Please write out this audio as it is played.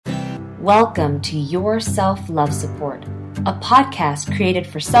Welcome to Your Self-Love Support, a podcast created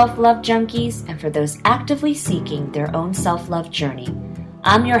for self-love junkies and for those actively seeking their own self-love journey.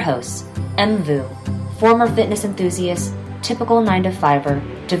 I'm your host, M. Vu, former fitness enthusiast, typical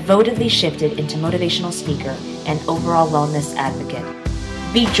 9-to-5er, devotedly shifted into motivational speaker and overall wellness advocate.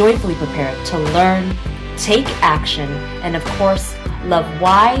 Be joyfully prepared to learn, take action, and of course, love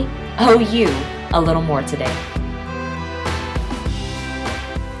you a little more today.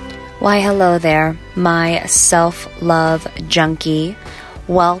 Why, hello there, my self-love junkie.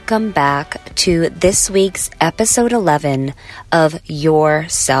 Welcome back to this week's episode 11 of Your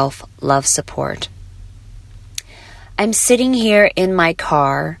Self-Love Support. I'm sitting here in my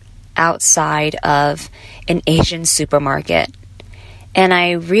car outside of an Asian supermarket, and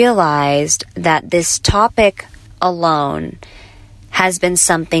I realized that this topic alone has been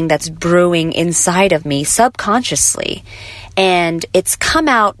something that's brewing inside of me subconsciously. And it's come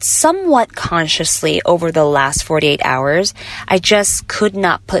out somewhat consciously over the last 48 hours. I just could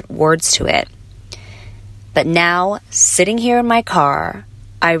not put words to it. But now, sitting here in my car,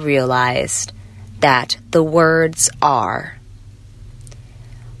 I realized that the words are: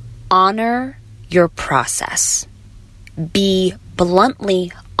 honor your process. Be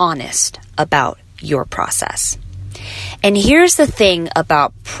bluntly honest about your process. And here's the thing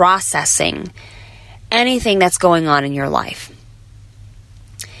about processing anything that's going on in your life.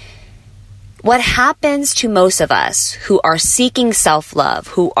 What happens to most of us who are seeking self-love,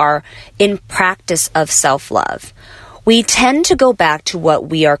 who are in practice of self-love, we tend to go back to what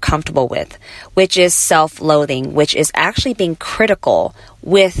we are comfortable with, which is self-loathing, which is actually being critical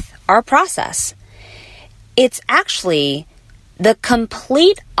with our process. It's actually the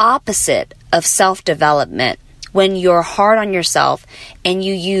complete opposite of self-development when you're hard on yourself and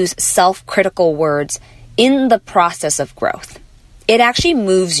you use self-critical words in the process of growth. It actually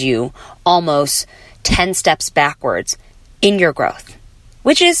moves you almost 10 steps backwards in your growth,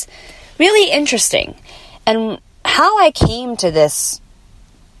 which is really interesting. And how I came to this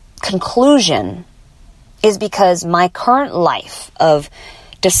conclusion is because my current life of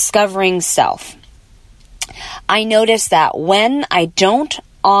discovering self, I notice that when I don't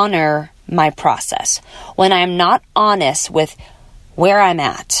honor my process, when I'm not honest with where I'm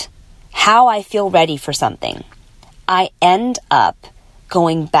at, how I feel ready for something, I end up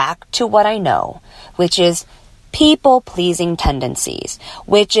going back to what I know, which is people-pleasing tendencies,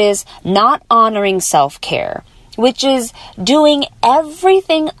 which is not honoring self-care, which is doing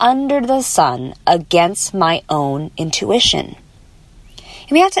everything under the sun against my own intuition.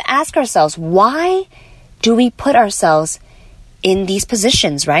 And we have to ask ourselves, why do we put ourselves in these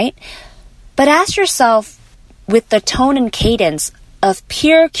positions, right? But ask yourself with the tone and cadence of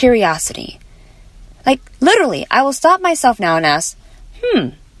pure curiosity. Like, literally, I will stop myself now and ask,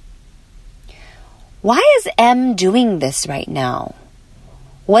 why is M doing this right now?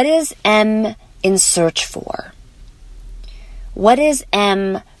 What is M in search for? What is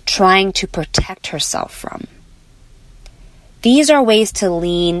M trying to protect herself from? These are ways to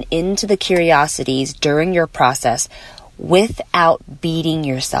lean into the curiosities during your process without beating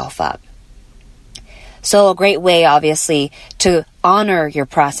yourself up. So a great way, obviously, to honor your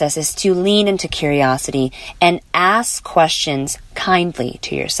process is to lean into curiosity and ask questions kindly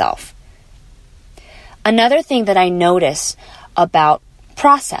to yourself. Another thing that I notice about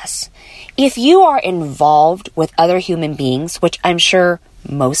process, if you are involved with other human beings, which I'm sure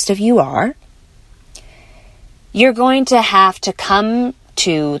most of you are, you're going to have to come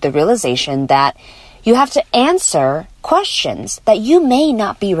to the realization that you have to answer questions that you may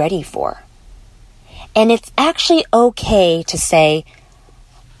not be ready for. And it's actually okay to say,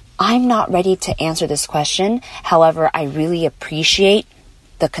 I'm not ready to answer this question. However, I really appreciate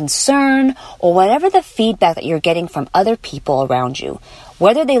the concern or whatever the feedback that you're getting from other people around you,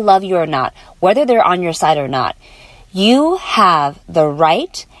 whether they love you or not, whether they're on your side or not. You have the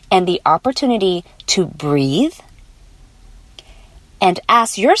right and the opportunity to breathe and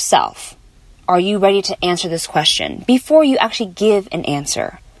ask yourself, are you ready to answer this question before you actually give an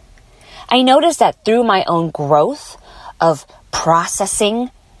answer? I noticed that through my own growth of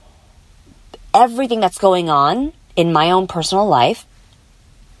processing everything that's going on in my own personal life,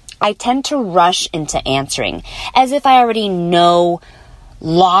 I tend to rush into answering as if I already know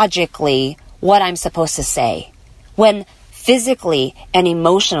logically what I'm supposed to say, when physically and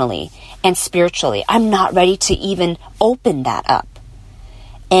emotionally and spiritually, I'm not ready to even open that up.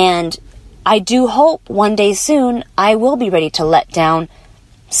 And I do hope one day soon I will be ready to let down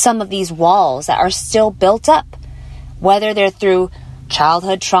some of these walls that are still built up, whether they're through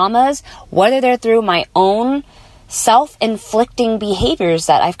childhood traumas, whether they're through my own self-inflicting behaviors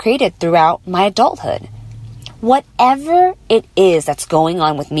that I've created throughout my adulthood. Whatever it is that's going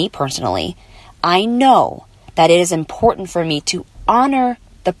on with me personally, I know that it is important for me to honor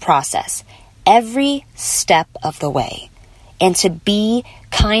the process every step of the way and to be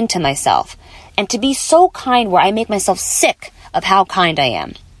kind to myself and to be so kind where I make myself sick of how kind I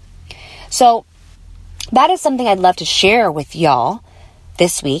am. So that is something I'd love to share with y'all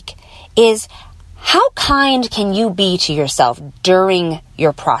this week is how kind can you be to yourself during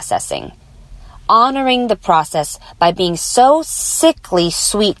your processing? Honoring the process by being so sickly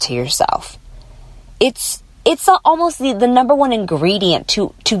sweet to yourself. It's almost the number one ingredient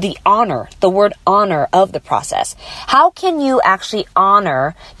to the honor, the word honor of the process. How can you actually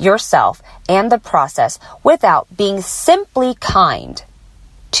honor yourself and the process without being simply kind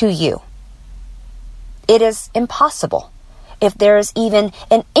to you? It is impossible. If there is even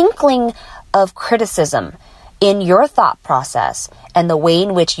an inkling of criticism in your thought process and the way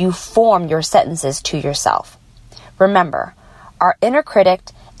in which you form your sentences to yourself. Remember, our inner critic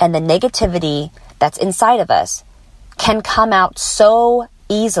and the negativity that's inside of us can come out so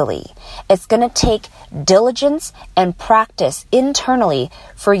easily. It's going to take diligence and practice internally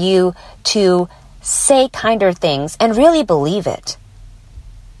for you to say kinder things and really believe it.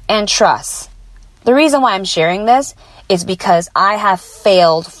 And trust. The reason why I'm sharing this is because I have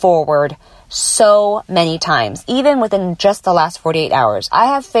failed forward so many times, even within just the last 48 hours. I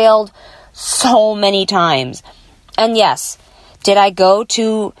have failed so many times. And yes, did I go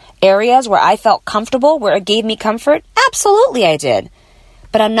to areas where I felt comfortable, where it gave me comfort? Absolutely I did.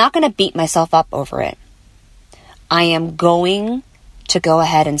 But I'm not going to beat myself up over it. I am going to go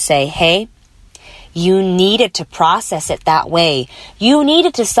ahead and say, hey, you needed to process it that way. You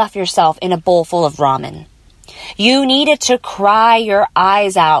needed to stuff yourself in a bowl full of ramen. You needed to cry your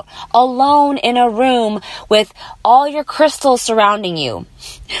eyes out alone in a room with all your crystals surrounding you.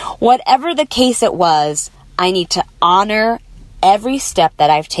 Whatever the case it was, I need to honor every step that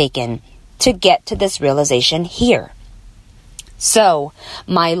I've taken to get to this realization here. So,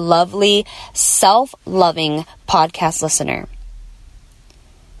 my lovely, self-loving podcast listener,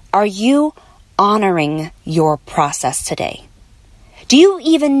 are you honoring your process today? Do you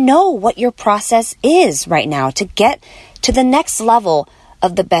even know what your process is right now to get to the next level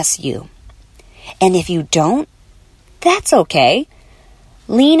of the best you? And if you don't, that's okay.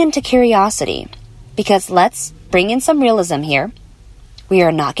 Lean into curiosity, because let's bring in some realism here. We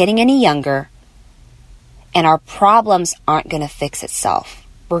are not getting any younger, and our problems aren't going to fix itself.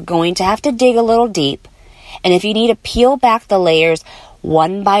 We're going to have to dig a little deep, and if you need to peel back the layers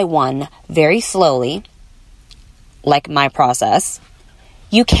one by one, very slowly, like my process,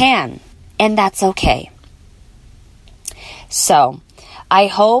 you can, and that's okay. So, I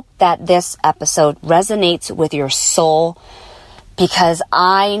hope that this episode resonates with your soul, because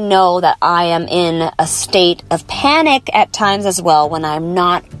I know that I am in a state of panic at times as well when I'm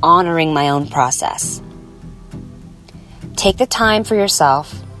not honoring my own process. Take the time for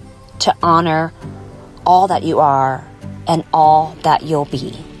yourself to honor all that you are and all that you'll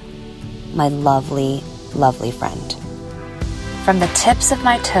be, my lovely, lovely friend. From the tips of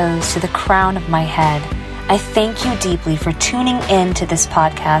my toes to the crown of my head, I thank you deeply for tuning in to this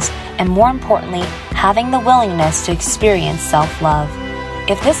podcast and, more importantly, having the willingness to experience self-love.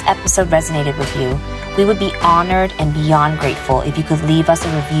 If this episode resonated with you, we would be honored and beyond grateful if you could leave us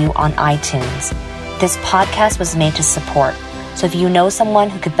a review on iTunes. This podcast was made to support, so if you know someone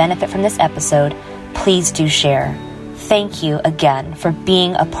who could benefit from this episode, please do share. Thank you again for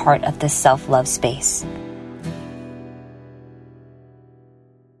being a part of this self-love space.